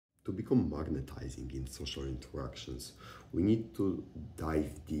To become magnetizing in social interactions, we need to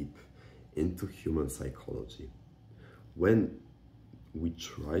dive deep into human psychology. When we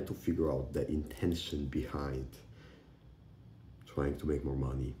try to figure out the intention behind trying to make more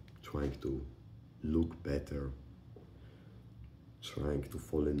money, trying to look better, trying to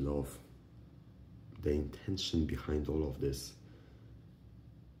fall in love, the intention behind all of this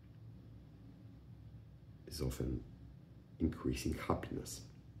is often increasing happiness.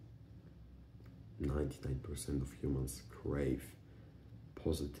 99% of humans crave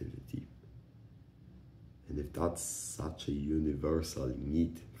positivity. And if that's such a universal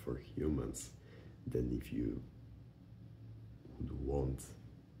need for humans, then if you would want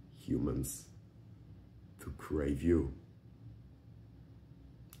humans to crave you,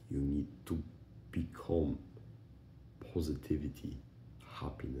 you need to become positivity,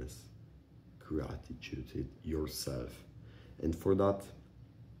 happiness, gratitude yourself. And for that,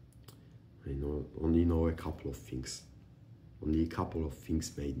 I only know a couple of things. Only a couple of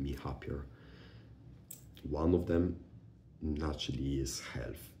things made me happier. One of them naturally is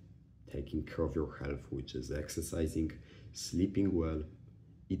health. Taking care of your health, which is exercising, sleeping well,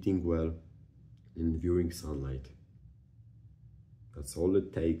 eating well, and viewing sunlight. That's all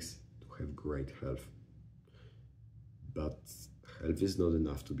it takes to have great health. But health is not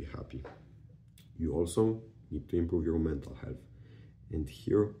enough to be happy. You also need to improve your mental health. And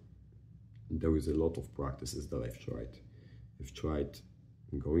here, there is a lot of practices that I've tried. I've tried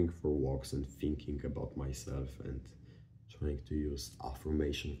going for walks and thinking about myself and trying to use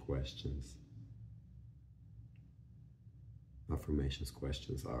affirmation questions. Affirmations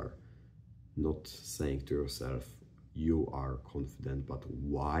questions are not saying to yourself, you are confident, but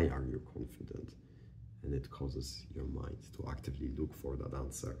why are you confident? And it causes your mind to actively look for that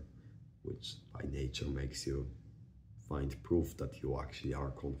answer, which by nature makes you find proof that you actually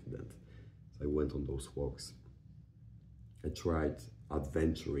are confident. So I went on those walks. I tried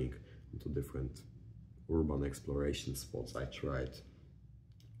adventuring into different urban exploration spots. I tried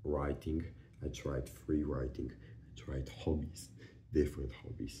writing, I tried free writing, I tried hobbies, different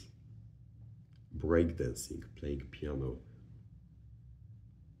hobbies. Breakdancing, playing piano.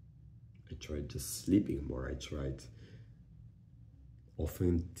 I tried just sleeping more. I tried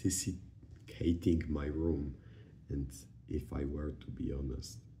authenticating my room. And if I were to be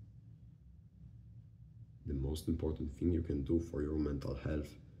honest, the most important thing you can do for your mental health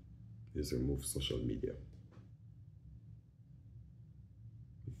is remove social media.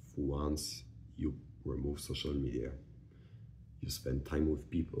 If once you remove social media, you spend time with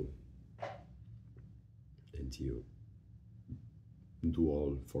people, and you do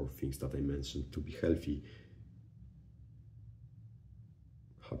all 4 things that I mentioned to be healthy,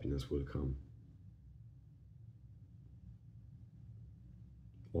 happiness will come.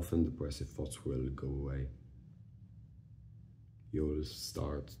 Often depressive thoughts will go away. You'll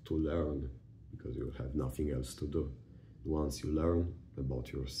start to learn because you'll have nothing else to do. Once you learn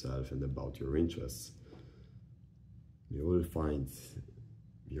about yourself and about your interests, you will find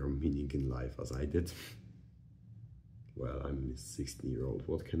your meaning in life, as I did. Well, I'm a 16-year-old,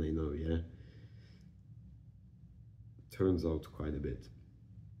 what can I know, yeah? Turns out quite a bit.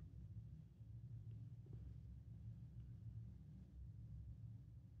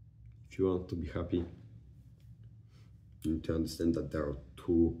 If you want to be happy, you need to understand that there are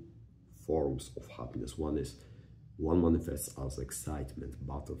 2 forms of happiness. One manifests as excitement,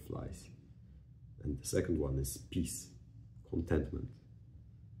 butterflies, and the second one is peace, contentment.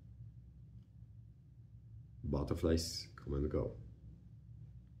 Butterflies come and go.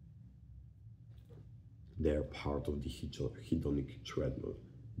 They are part of the hedonic treadmill,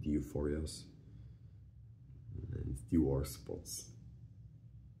 the euphorias and the war spots.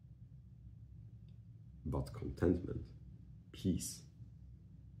 But contentment, peace,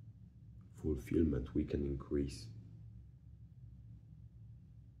 fulfillment, we can increase.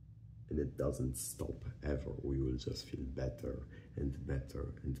 And it doesn't stop ever. We will just feel better and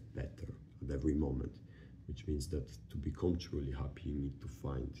better and better at every moment. Which means that to become truly happy, you need to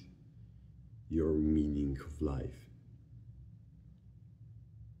find your meaning of life.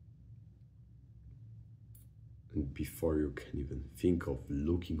 And before you can even think of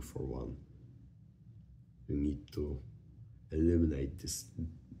looking for one, you need to eliminate this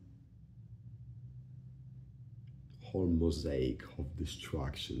whole mosaic of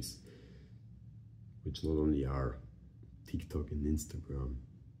distractions, which not only are TikTok and Instagram,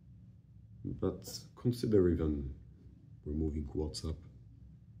 but consider even removing WhatsApp,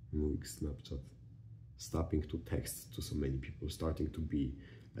 removing Snapchat, stopping to text to so many people, starting to be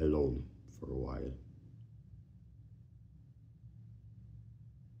alone for a while.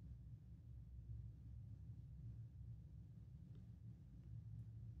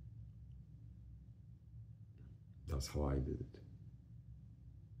 That's how I did it.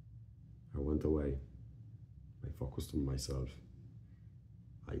 I went away. I focused on myself.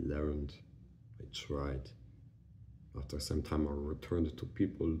 I learned. I tried. After some time, I returned to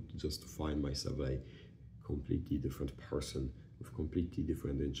people just to find myself a completely different person with completely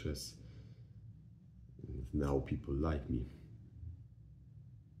different interests. And now people like me.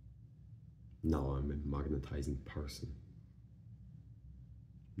 Now I'm a magnetizing person.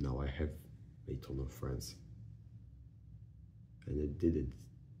 Now I have a ton of friends. And it didn't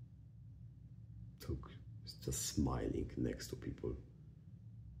took just smiling next to people.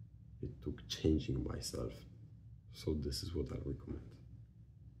 It took changing myself. So this is what I recommend.